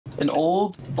An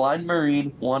old blind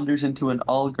Marine wanders into an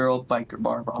all-girl biker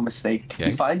bar by mistake. Okay.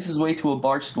 He finds his way to a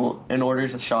bar stool and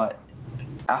orders a shot.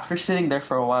 After sitting there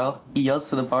for a while, he yells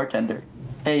to the bartender,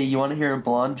 "Hey, you want to hear a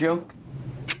blonde joke?"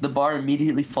 The bar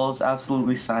immediately falls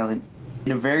absolutely silent.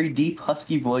 In a very deep,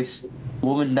 husky voice, the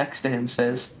woman next to him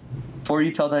says, "Before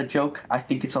you tell that joke, I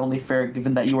think it's only fair,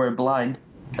 given that you are blind,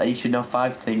 that you should know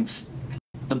 5 things.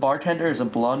 The bartender is a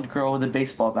blonde girl with a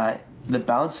baseball bat. The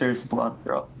bouncer is a blonde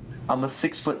girl. I'm a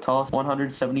 6 foot tall,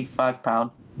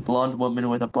 175-pound blonde woman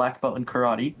with a black belt in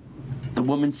karate. The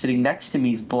woman sitting next to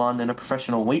me is blonde and a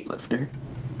professional weightlifter.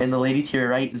 And the lady to your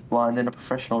right is blonde and a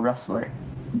professional wrestler.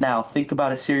 Now, think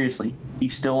about it seriously. Do you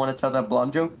still want to tell that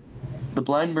blonde joke?" The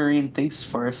blind Marine thinks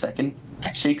for a second,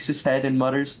 shakes his head and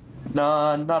mutters,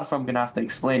 "Nah, not if I'm gonna have to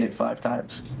explain it 5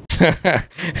 times."